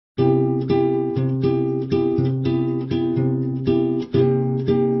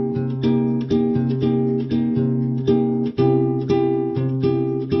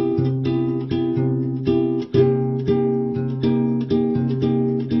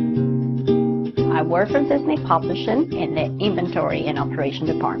I work for Disney Publishing in the inventory and operation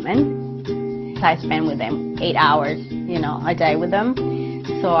department. I spend with them 8 hours, a day with them.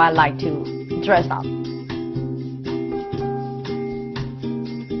 So I like to dress up.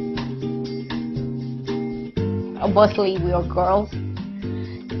 Mostly we are girls,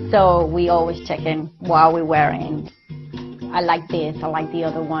 so we always check in what we're wearing. I like this, I like the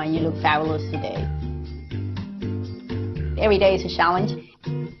other one, you look fabulous today. Every day is a challenge.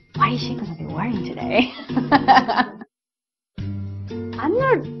 What is she going to be wearing today? I'm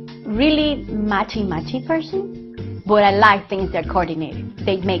not really matchy-matchy person, but I like things that are coordinated.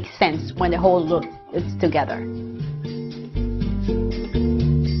 They make sense when the whole look is together.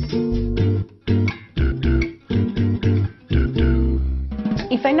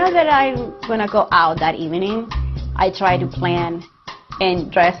 If I know that I'm going to go out that evening, I try to plan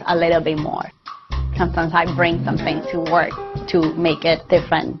and dress a little bit more. Sometimes I bring something to work to make it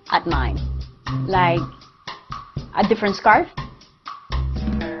different at night. Like a different scarf,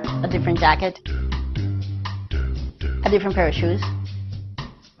 a different jacket, a different pair of shoes.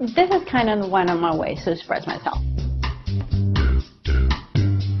 This is kind of one of my ways to express myself.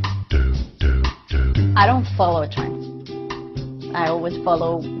 I don't follow a trend. I always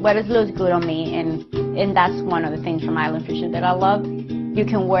follow what looks good on me, and that's one of the things from EILEEN Fisher that I love. You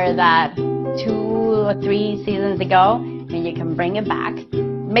can wear that 2 or 3 seasons ago, and you can bring it back,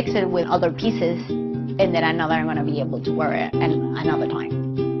 mix it with other pieces, and then I know that I'm going to be able to wear it another time.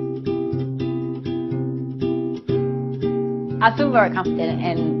 I feel very confident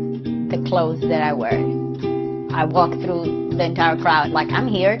in the clothes that I wear. I walk through the entire crowd like I'm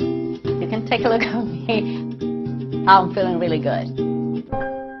here. You can take a look at me. I'm feeling really good.